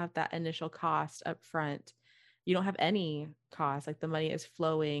don't have that initial cost up front. You don't have any cost. Like the money is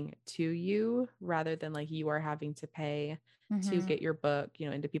flowing to you rather than like you are having to pay to get your book,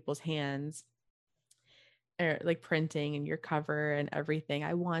 into people's hands, or like printing and your cover and everything.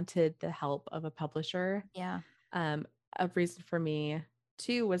 I wanted the help of a publisher. Yeah. A reason for me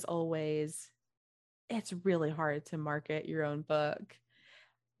too was always, it's really hard to market your own book.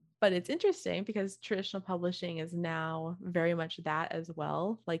 But it's interesting because traditional publishing is now very much that as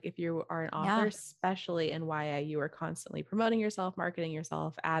well. Like if you are an author, especially in YA, you are constantly promoting yourself, marketing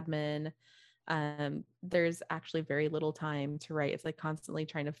yourself, admin. There's actually very little time to write. It's like constantly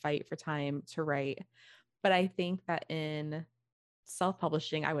trying to fight for time to write. But I think that in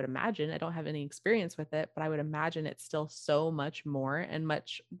self-publishing, I would imagine, I don't have any experience with it, but I would imagine it's still so much more and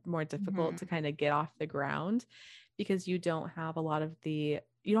much more difficult to kind of get off the ground because you don't have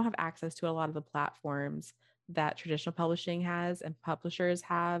access to a lot of the platforms that traditional publishing has and publishers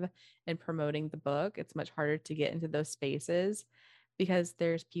have in promoting the book. It's much harder to get into those spaces because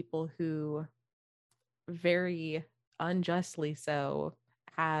there's people who very unjustly so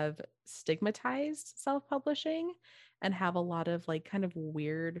have stigmatized self-publishing and have a lot of like kind of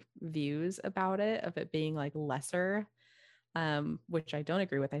weird views about it, of it being like lesser, which I don't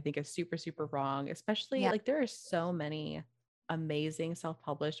agree with. I think is super, super wrong, especially like there are so many amazing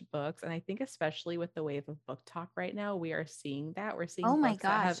self-published books. And I think especially with the wave of BookTok right now, we are seeing that. We're seeing books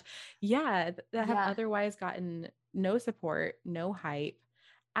that have otherwise gotten no support, no hype,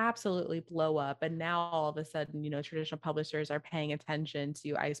 absolutely blow up. And now all of a sudden, traditional publishers are paying attention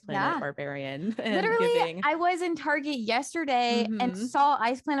to Ice Planet Barbarian. And literally, I was in Target yesterday and saw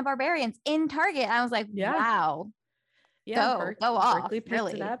Ice Planet Barbarians in Target. I was like, wow. Yeah, go off. Berkeley picked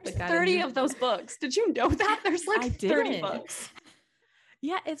Really, it up. It got 30 of those books. Did you know that? There's like 30 books.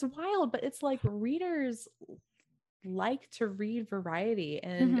 Yeah, it's wild, but it's like readers like to read variety,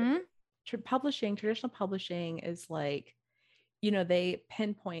 and traditional publishing is like, they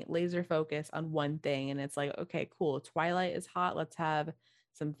pinpoint laser focus on one thing, and it's like, okay, cool. Twilight is hot. Let's have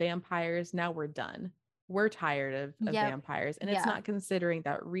some vampires. Now we're done. We're tired of vampires. And it's not considering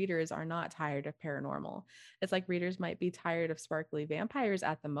that readers are not tired of paranormal. It's like readers might be tired of sparkly vampires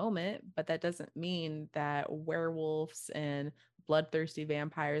at the moment, but that doesn't mean that werewolves and bloodthirsty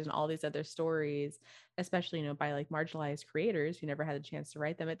vampires and all these other stories, especially, by like marginalized creators who never had a chance to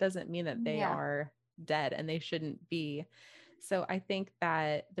write them, it doesn't mean that they are dead, and they shouldn't be. So I think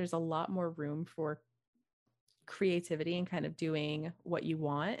that there's a lot more room for creativity and kind of doing what you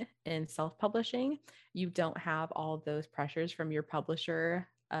want in self-publishing. You don't have all of those pressures from your publisher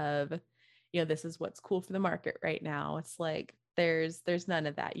of, this is what's cool for the market right now. It's like there's none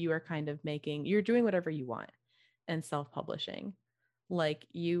of that. You are kind of you're doing whatever you want in self-publishing. Like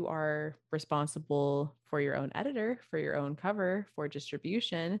you are responsible for your own editor, for your own cover, for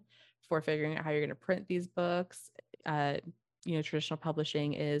distribution, for figuring out how you're going to print these books. Traditional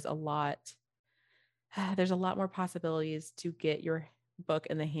publishing is there's a lot more possibilities to get your book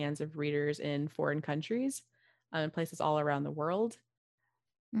in the hands of readers in foreign countries, in places all around the world.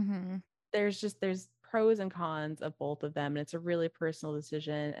 There's pros and cons of both of them, and it's a really personal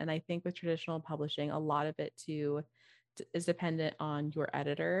decision. And I think with traditional publishing, a lot of it too is dependent on your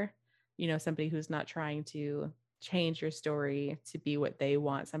editor, somebody who's not trying to change your story to be what they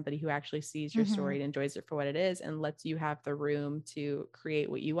want, somebody who actually sees your story and enjoys it for what it is and lets you have the room to create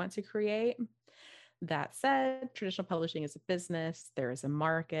what you want to create. That said, traditional publishing is a business. There is a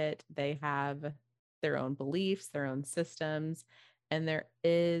market. They have their own beliefs, their own systems. And there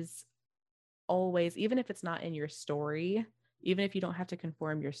is always, even if it's not in your story, even if you don't have to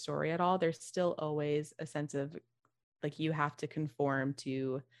conform your story at all, there's still always a sense of like you have to conform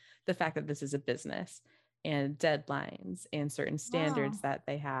to the fact that this is a business and deadlines and certain standards that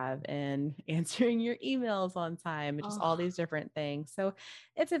they have, and answering your emails on time, and just all these different things. So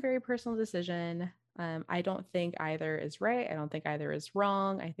it's a very personal decision. I don't think either is right. I don't think either is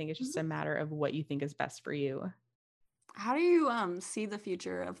wrong. I think it's just a matter of what you think is best for you. How do you see the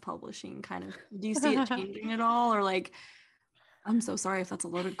future of publishing? Kind of, do you see it changing at all, or like, I'm so sorry if that's a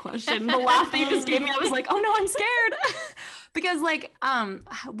loaded question. The laugh that you just gave me, I was like, oh no, I'm scared. Because like,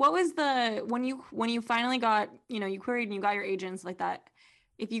 what was when you finally got, you queried and you got your agents like that,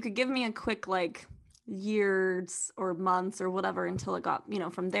 if you could give me a quick like years or months or whatever until it got,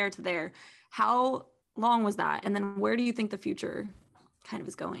 from there to there, how long was that? And then where do you think the future kind of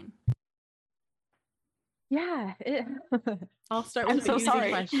is going? Yeah, I'll start with I'm so sorry.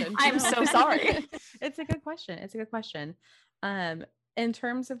 question. I'm so sorry. It's a good question. in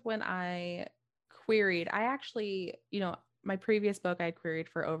terms of when I queried, I actually, my previous book I queried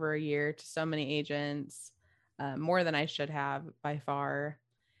for over a year to so many agents, more than I should have by far.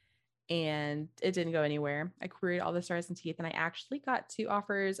 And it didn't go anywhere. I queried All the Stars and Teeth, and I actually got 2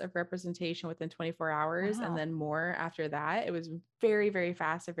 offers of representation within 24 hours. Wow. And then more after that. It was very, very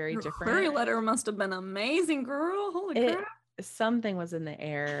fast and very Your different. query letter must have been amazing, girl. Holy crap. Something was in the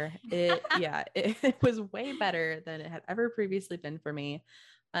air. It was way better than it had ever previously been for me.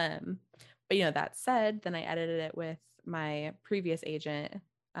 But that said, then I edited it with my previous agent.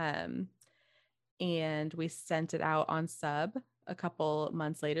 And we sent it out on sub a couple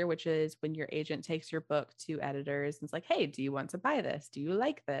months later, which is when your agent takes your book to editors and it's like, hey, do you want to buy this? Do you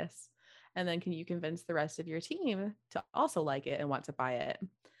like this? And then can you convince the rest of your team to also like it and want to buy it?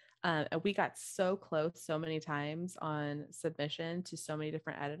 And we got so close so many times on submission to so many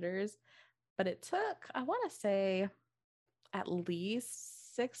different editors, but it took, I want to say, at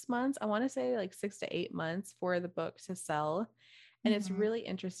least 6 months. I want to say like 6 to 8 months for the book to sell. And it's really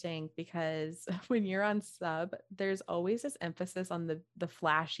interesting because when you're on sub, there's always this emphasis on the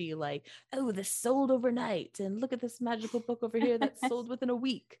flashy, like, oh, this sold overnight. And look at this magical book over here that sold within a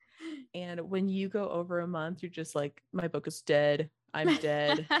week. And when you go over a month, you're just like, my book is dead. I'm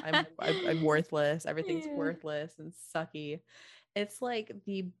dead. I'm worthless. Everything's worthless and sucky. It's like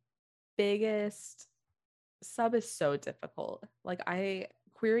the biggest sub is so difficult. Like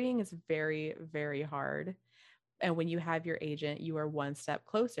querying is very, very hard. And when you have your agent, you are one step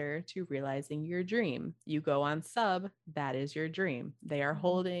closer to realizing your dream. You go on sub, that is your dream. They are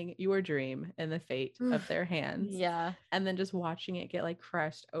holding your dream in the fate of their hands. Yeah. And then just watching it get like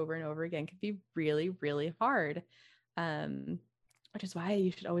crushed over and over again can be really, really hard. Which is why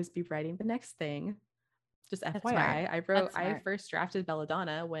you should always be writing the next thing. Just FYI, I first drafted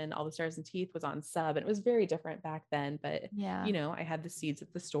Belladonna when All the Stars and Teeth was on sub, and it was very different back then. But I had the seeds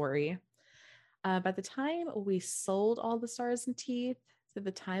of the story. By the time we sold All the Stars and Teeth to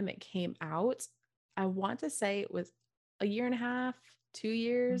the time it came out, I want to say it was a year and a half, 2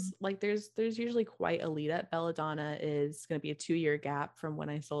 years. Like there's usually quite a lead up. Belladonna is going to be a 2-year gap from when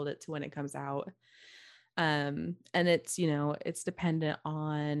I sold it to when it comes out. And it's, it's dependent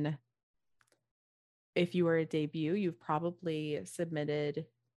on if you were a debut, you've probably submitted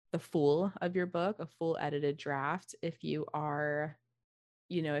the full of your book, a full edited draft. If you are,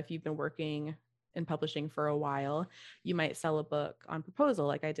 if you've been working in publishing for a while, you might sell a book on proposal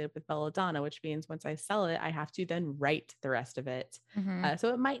like I did with Belladonna, which means once I sell it, I have to then write the rest of it. So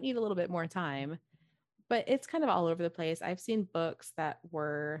it might need a little bit more time, but it's kind of all over the place. I've seen books that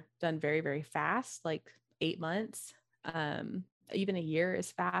were done very, very fast, like 8 months. Even a year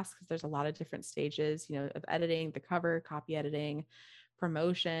is fast because there's a lot of different stages, of editing, the cover, copy editing,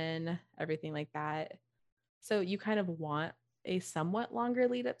 promotion, everything like that. So you kind of want a somewhat longer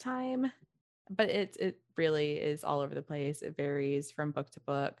lead up time, but it really is all over the place. It varies from book to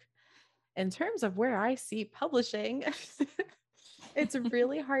book. In terms of where I see publishing, it's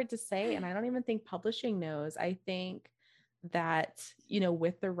really hard to say. And I don't even think publishing knows. I think that,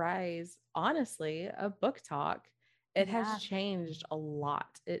 with the rise, honestly, of Book Talk, it has changed a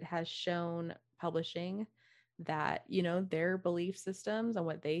lot. It has shown publishing that, their belief systems and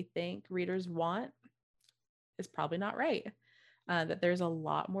what they think readers want is probably not right. That there's a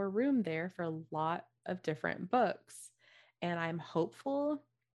lot more room there for a lot of different books. And I'm hopeful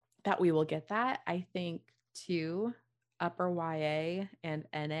that we will get that. I think too, upper YA and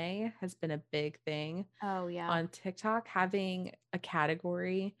NA has been a big thing on TikTok, having a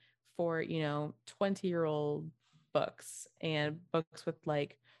category for, 20-year-old books and books with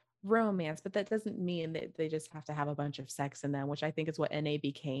like romance, but that doesn't mean that they just have to have a bunch of sex in them, which I think is what NA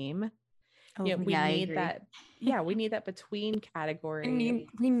became. We need that. We need that between category.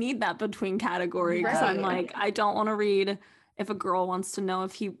 We need that between category because I'm like, I don't want to read if a girl wants to know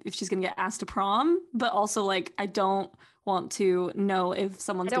if she's gonna get asked to prom, but also like I don't want to know if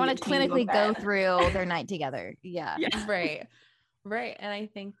someone's. I don't want to clinically go through their night together. Yeah. Right. And I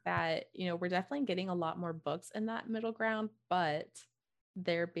think that we're definitely getting a lot more books in that middle ground, but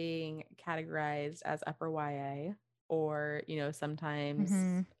they're being categorized as upper YA or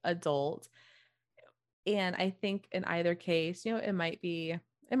sometimes adult. And I think in either case, it might be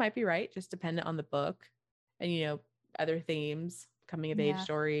right, just dependent on the book and other themes, coming of age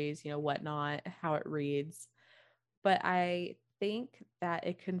stories, whatnot, how it reads. But I think that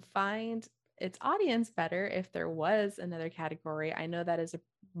it can find its audience better if there was another category. I know that is a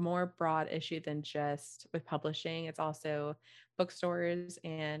more broad issue than just with publishing. It's also bookstores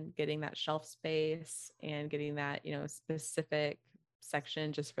and getting that shelf space and getting that, specific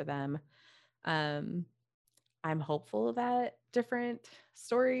section just for them. I'm hopeful that different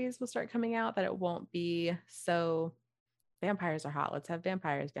stories will start coming out, that it won't be so vampires are hot. Let's have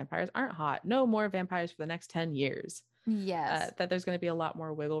vampires. Vampires aren't hot. No more vampires for the next 10 years. Yes. That there's going to be a lot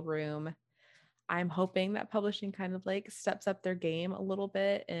more wiggle room. I'm hoping that publishing kind of like steps up their game a little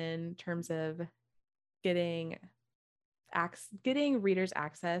bit in terms of getting readers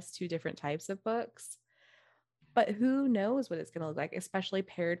access to different types of books. But who knows what it's going to look like, especially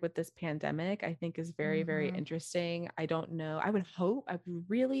paired with this pandemic, I think is very, very interesting. I don't know. I would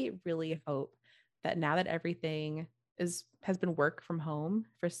really, really hope that now that everything has been work from home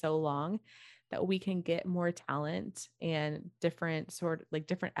for so long, that we can get more talent and different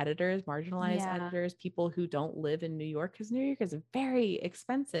editors, marginalized editors, people who don't live in New York, because New York is very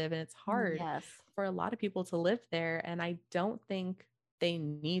expensive and it's hard for a lot of people to live there. And I don't think they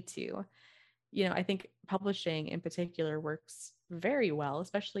need to. I think publishing in particular works very well,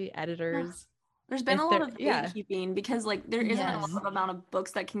 especially editors. There's been a lot of gatekeeping because like there isn't a lot of amount of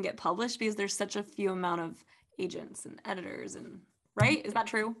books that can get published because there's such a few amount of agents and editors and right? Is that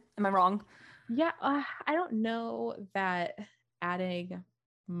true? Am I wrong? Yeah, I don't know that adding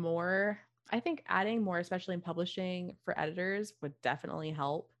more, especially in publishing for editors would definitely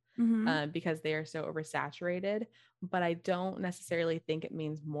help because they are so oversaturated. But I don't necessarily think it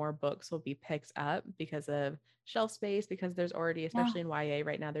means more books will be picked up because of shelf space, because there's already, especially in YA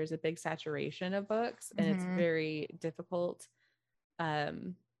right now, there's a big saturation of books and it's very difficult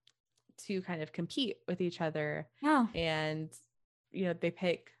to kind of compete with each other. And they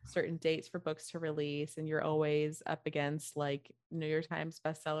pick certain dates for books to release, and you're always up against like New York Times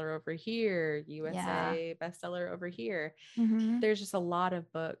bestseller over here, USA bestseller over here. There's just a lot of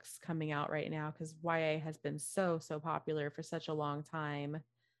books coming out right now because YA has been so popular for such a long time.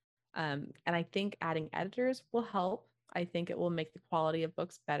 And I think adding editors will help. I think it will make the quality of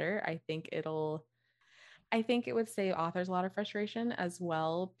books better. I think it would save authors a lot of frustration as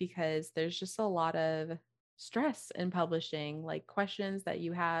well, because there's just a lot of stress in publishing, like questions that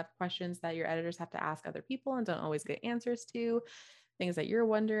your editors have to ask other people and don't always get answers to, things that you're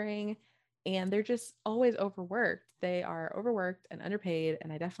wondering, and they're just always overworked. They are overworked and underpaid,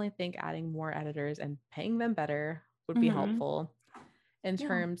 and I definitely think adding more editors and paying them better would be helpful. In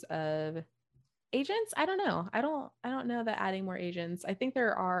terms of agents, I don't know. I don't know that adding more agents. I think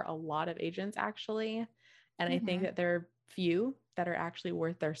there are a lot of agents actually, and I think that there are few that are actually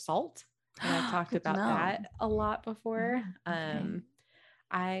worth their salt. And I've talked about that a lot before. When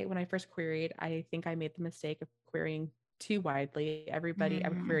I first queried, I think I made the mistake of querying too widely. I would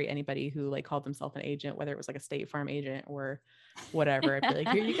query anybody who like called themselves an agent, whether it was like a State Farm agent or whatever. I'd be like,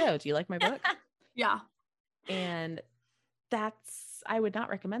 here you go. Do you like my book? And I would not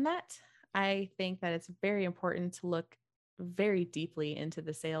recommend that. I think that it's very important to look very deeply into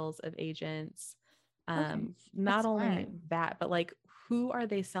the sales of agents. Not only that, but like, who are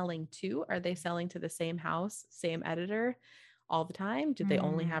they selling to? Are they selling to the same house, same editor all the time? Do they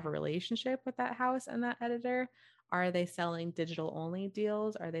only have a relationship with that house and that editor? Are they selling digital only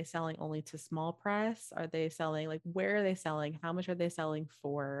deals? Are they selling only to small press? Are they selling, like, where are they selling? How much are they selling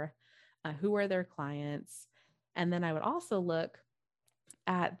for? Who are their clients? And then I would also look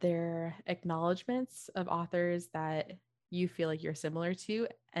at their acknowledgments of authors that you feel like you're similar to,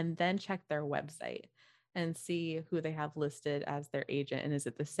 and then check their website and see who they have listed as their agent. And is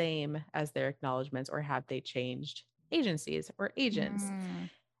it the same as their acknowledgments, or have they changed agencies or agents?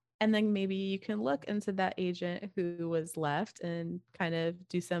 And then maybe you can look into that agent who was left and kind of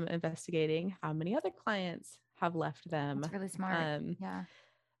do some investigating. How many other clients have left them? That's really smart.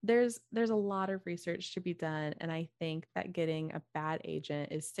 There's a lot of research to be done. And I think that getting a bad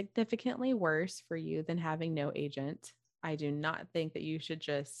agent is significantly worse for you than having no agent. I do not think that you should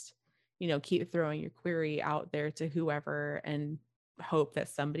just, keep throwing your query out there to whoever and hope that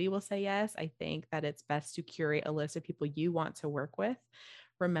somebody will say yes. I think that it's best to curate a list of people you want to work with.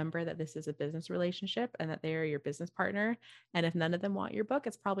 Remember that this is a business relationship and that they are your business partner. And if none of them want your book,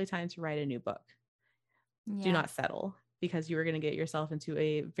 it's probably time to write a new book. Do not settle, because you are going to get yourself into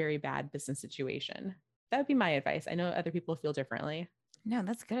a very bad business situation. That would be my advice. I know other people feel differently. No,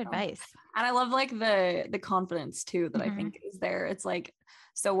 that's good advice. And I love like the confidence too that I think is there. It's like,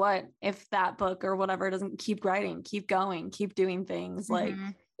 so what if that book or whatever doesn't keep writing, keep going, keep doing things? Like,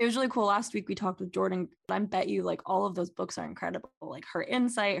 it was really cool. Last week we talked with Jordan. I bet you like all of those books are incredible. Like her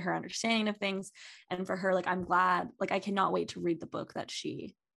insight, her understanding of things. And for her, like, I'm glad, like, I cannot wait to read the book that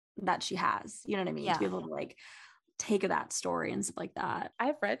she has, you know what I mean? To be able to like take that story and stuff like that.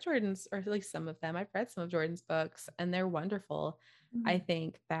 I've read Jordan's, or at least some of them. I've read some of Jordan's books and they're wonderful. I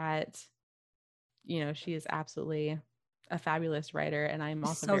think that, she is absolutely a fabulous writer, and I'm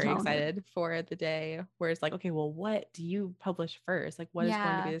also So very talented. excited for the day where it's like, okay, well, what do you publish first? Like, what is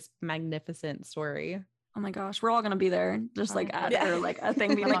going to be this magnificent story? Oh my gosh, we're all gonna be there, just like at Yeah. her like a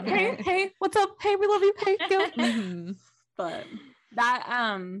thing, be I like, want hey, her. hey, what's up? Hey, we love you. Hey, go. Mhm. But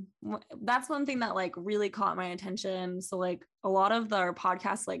that that's one thing that like really caught my attention. So like a lot of our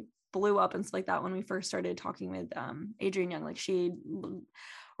podcasts like blew up and stuff like that when we first started talking with Adrienne Young. Like she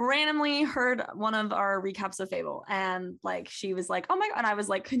randomly heard one of our recaps of Fable, and like she was like, oh my god, and I was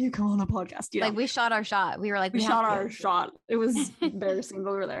like, can you come on a podcast? You know? Like we shot our shot. We were like, we we shot have our to. shot. It was embarrassing,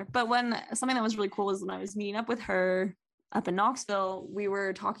 but we were there. But when something that was really cool was when I was meeting up with her up in Knoxville, we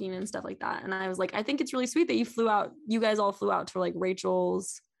were talking and stuff like that. And I was like, I think it's really sweet that you guys all flew out to like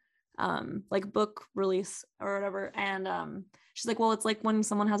Rachel's like book release or whatever. And she's like, well, it's like when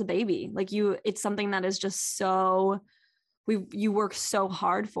someone has a baby, like it's something that is just so you work so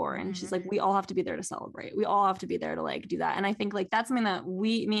hard for. And she's like, we all have to be there to celebrate. We all have to be there to like do that. And I think like that's something that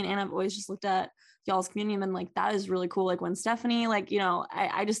me and Anna have always just looked at y'all's community and been like, that is really cool. Like when Stephanie, like, you know,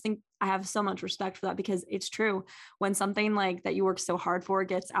 I just think I have so much respect for that, because it's true. When something like that you work so hard for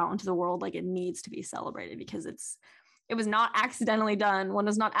gets out into the world, like it needs to be celebrated, because it was not accidentally done. One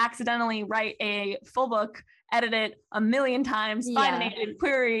does not accidentally write a full book, edit it a million times, find an agent,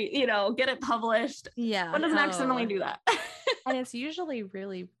 query, you know, get it published. Yeah. One doesn't accidentally do that. And it's usually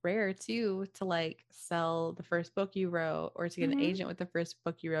really rare too to like sell the first book you wrote or to get an agent with the first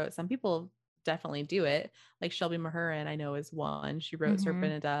book you wrote. Some people definitely do it. Like Shelby Mahurin, I know, is one. She wrote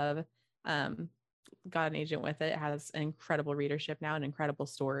Serpent and Dove, got an agent with it, has an incredible readership now, an incredible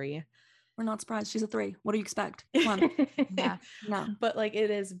story. We're not surprised. She's a 3. What do you expect? Come on. Yeah. No. But like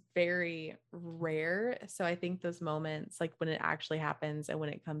it is very rare. So I think those moments, like when it actually happens and when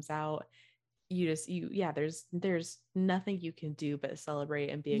it comes out, there's nothing you can do but celebrate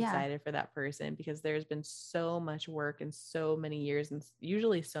and be excited for that person, because there's been so much work and so many years and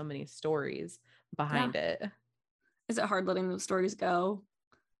usually so many stories behind it. Is it hard letting those stories go?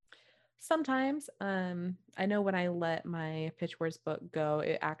 Sometimes. I know when I let my Pitch Wars book go,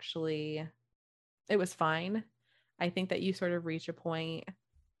 it was fine. I think that you sort of reach a point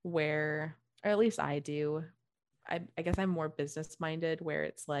where, or at least I do, I guess I'm more business minded, where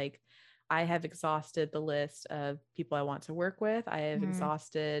it's like, I have exhausted the list of people I want to work with. I have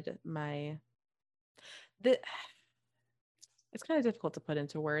exhausted it's kind of difficult to put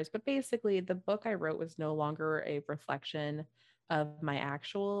into words, but basically the book I wrote was no longer a reflection of my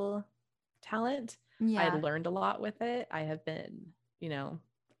actual talent. I had learned a lot with it. I have been, you know,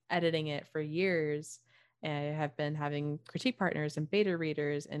 editing it for years. And I have been having critique partners and beta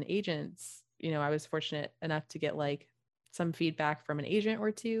readers and agents. You know, I was fortunate enough to get like some feedback from an agent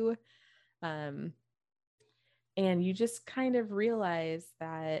or two. And you just kind of realize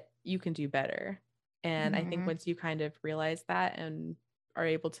that you can do better. And I think once you kind of realize that and are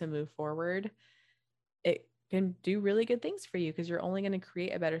able to move forward, it can do really good things for you, because you're only going to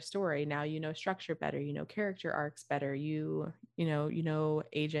create a better story. Now you know structure better, you know character arcs better, you know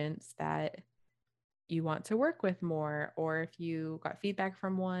agents that you want to work with more, or if you got feedback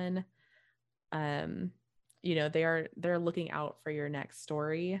from one, you know, they're looking out for your next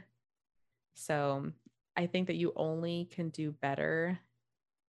story. So I think that you only can do better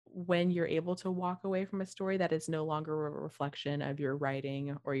when you're able to walk away from a story that is no longer a reflection of your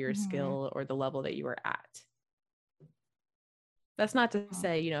writing or your skill or the level that you were at. That's not to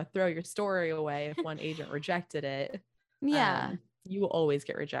say, you know, throw your story away if one agent rejected it. You will always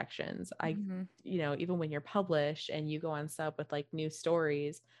get rejections. You know, even when you're published and you go on sub with like new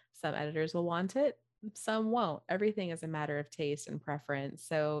stories, some editors will want it, some won't. Everything is a matter of taste and preference.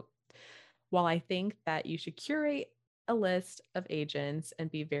 So while I think that you should curate a list of agents and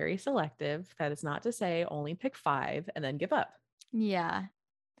be very selective, that is not to say only pick 5 and then give up. Yeah.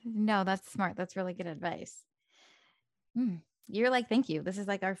 No, that's smart. That's really good advice. You're like, thank you. This is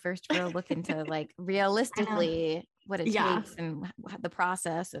like our first real look into like realistically what it takes and the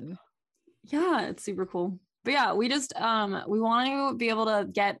process. And yeah, it's super cool. But yeah, we just we want to be able to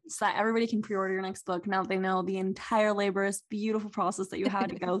get so that everybody can pre-order your next book now that they know the entire laborious, beautiful process that you had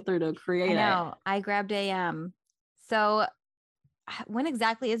to go through to create it. I grabbed a so when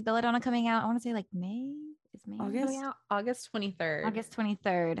exactly is Belladonna coming out? I want to say like May. Is May August? August 23rd. August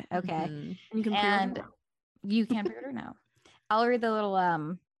 23rd. Okay. And you can pre-order now. You can pre-order now. I'll read the little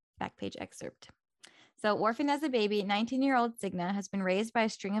back page excerpt. So, orphaned as a baby, 19-year-old Signa has been raised by a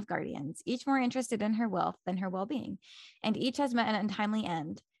string of guardians, each more interested in her wealth than her well-being, and each has met an untimely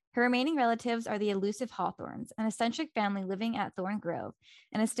end. Her remaining relatives are the elusive Hawthorns, an eccentric family living at Thorn Grove,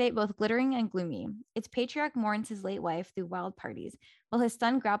 an estate both glittering and gloomy. Its patriarch mourns his late wife through wild parties, while his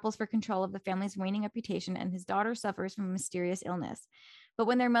son grapples for control of the family's waning reputation and his daughter suffers from a mysterious illness. But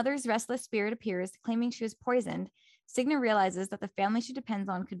when their mother's restless spirit appears, claiming she was poisoned, Cigna realizes that the family she depends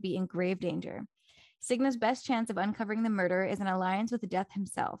on could be in grave danger. Cigna's best chance of uncovering the murder is an alliance with Death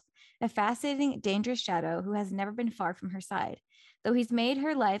himself, a fascinating, dangerous shadow who has never been far from her side. Though he's made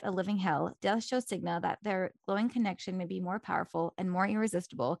her life a living hell, Death shows Cigna that their glowing connection may be more powerful and more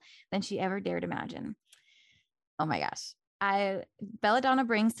irresistible than she ever dared imagine. Oh my gosh. Belladonna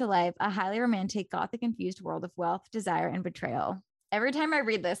brings to life a highly romantic, gothic-infused world of wealth, desire, and betrayal. Every time I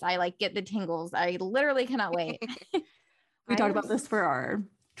read this, I get the tingles. I literally cannot wait. We talked about this for our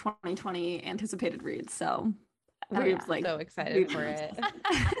 2020 anticipated reads, so we're so excited for it.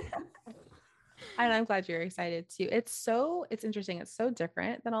 And I'm glad you're excited too. It's interesting. It's so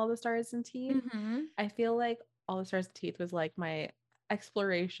different than All the Stars and Teeth. Mm-hmm. I feel like All the Stars and Teeth was like my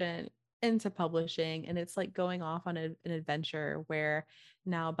exploration into publishing, and it's like going off on an adventure where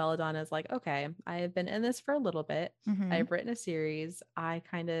now Belladonna is like, okay, I have been in this for a little bit. Mm-hmm. I've written a series. I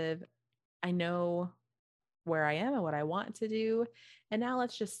know where I am and what I want to do. And now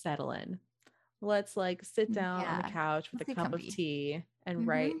let's just settle in. Let's like sit down on the couch with a cup of tea and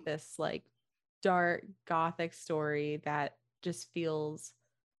write this like dark gothic story that just feels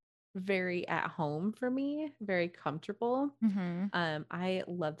very at home for me, very comfortable. I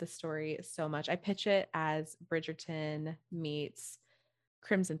love the story so much. I pitch it as Bridgerton meets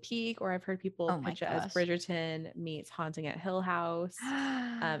Crimson Peak, or I've heard people pitch it as Bridgerton meets Haunting at Hill House.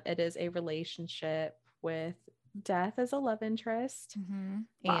 It is a relationship with Death as a love interest,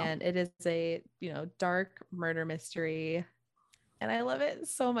 and it is a dark murder mystery, and I love it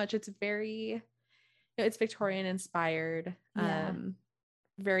so much. It's very it's Victorian inspired,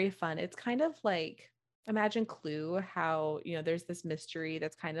 very fun. It's kind of like, imagine Clue, how there's this mystery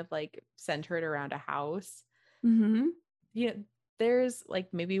that's kind of like centered around a house. There's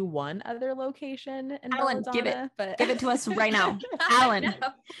like maybe one other location in Belladonna, but give it to us right now. Adeline,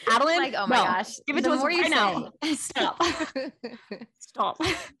 like, oh my gosh, give it to us right now. Stop.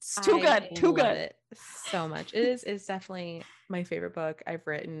 It's too good. Too good. It so much. It's definitely my favorite book I've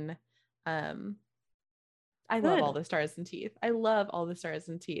written. I love All the Stars and Teeth. I love All the Stars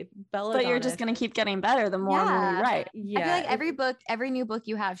and Teeth. Belladonna, but you're just gonna keep getting better the more we write. I feel like every new book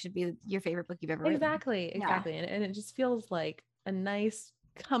you have should be your favorite book you've ever written. Exactly. And it just feels like a nice,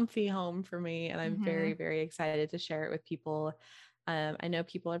 comfy home for me, and I'm very, very excited to share it with people. I know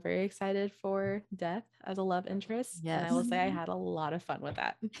people are very excited for Death as a love interest, and I will say I had a lot of fun with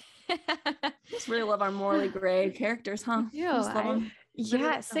that. Just really love our morally gray characters, huh?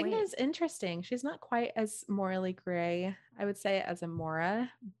 Cigna's interesting. She's not quite as morally gray, I would say, as Amora,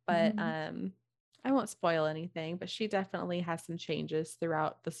 but I won't spoil anything, but she definitely has some changes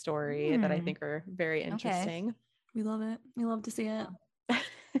throughout the story that I think are very interesting. Okay. We love it. We love to see it.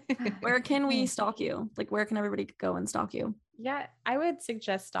 Where can we stalk you? Like, where can everybody go and stalk you? Yeah, I would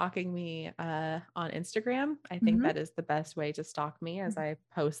suggest stalking me on Instagram. I think that is the best way to stalk me, as I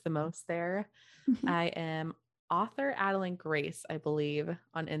post the most there. I am author Adeline Grace, I believe,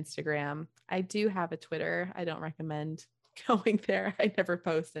 on Instagram. I do have a Twitter. I don't recommend going there. I never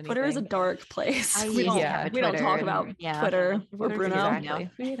post anything. Twitter is a dark place. We don't talk about Twitter or Bruno. Exactly.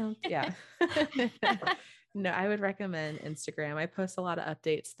 We don't. Yeah. No, I would recommend Instagram. I post a lot of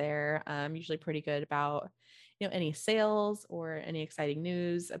updates there. I'm usually pretty good about, any sales or any exciting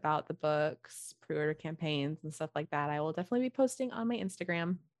news about the books, pre-order campaigns and stuff like that. I will definitely be posting on my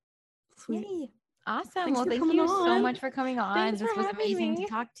Instagram. Sweet. Yay. Awesome. Well, thank you so much for coming on. This was amazing to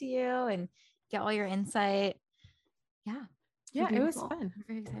talk to you and get all your insight. Yeah, it was fun. I'm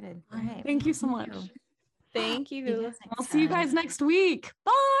very excited. All right. Thank you so much. Thank you. I'll see you guys next week.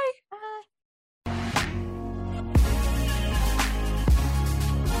 Bye.